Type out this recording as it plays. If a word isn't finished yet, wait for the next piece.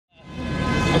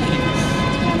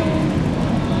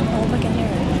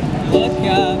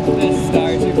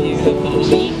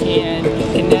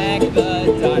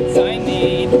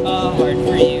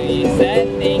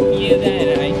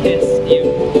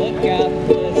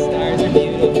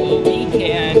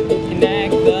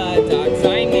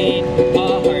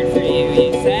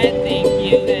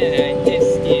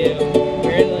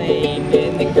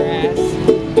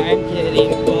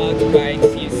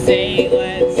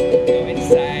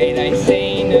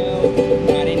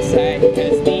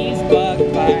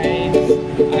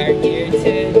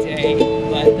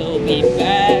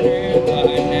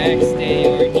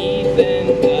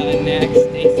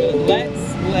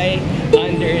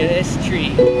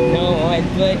I'd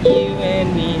put you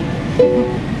and me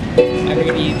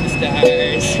underneath the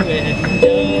stars with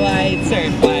no lights or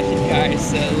flashing cars.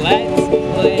 So let's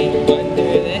play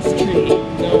under this tree.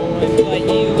 No one but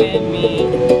you and me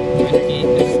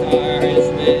underneath the stars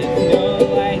with no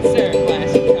lights or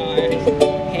flashing cars.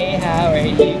 Hey, how are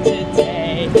you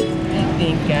today? I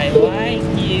think I like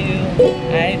you.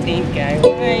 I think I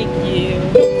like you.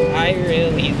 I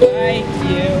really like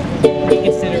you. We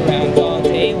can sit around all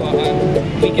day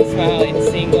long. We can smile and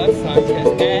sing love songs,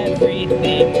 cause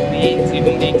everything we do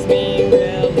makes me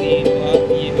really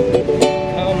love you.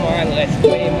 Come on, let's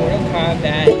play Mortal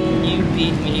Kombat. You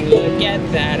beat me, look at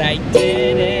that. I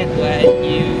didn't let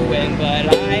you in,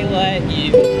 but I let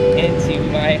you into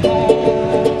my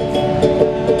heart.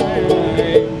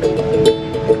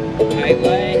 I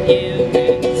let you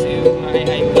into my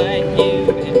heart.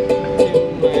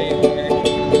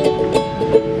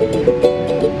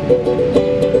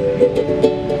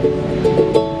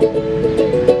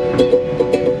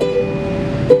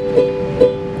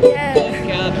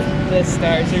 The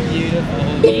stars are beautiful,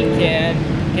 we can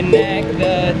connect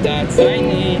the dots. I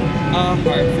need a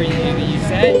heart for you. You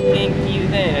said thank you,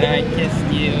 then I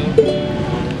kissed you.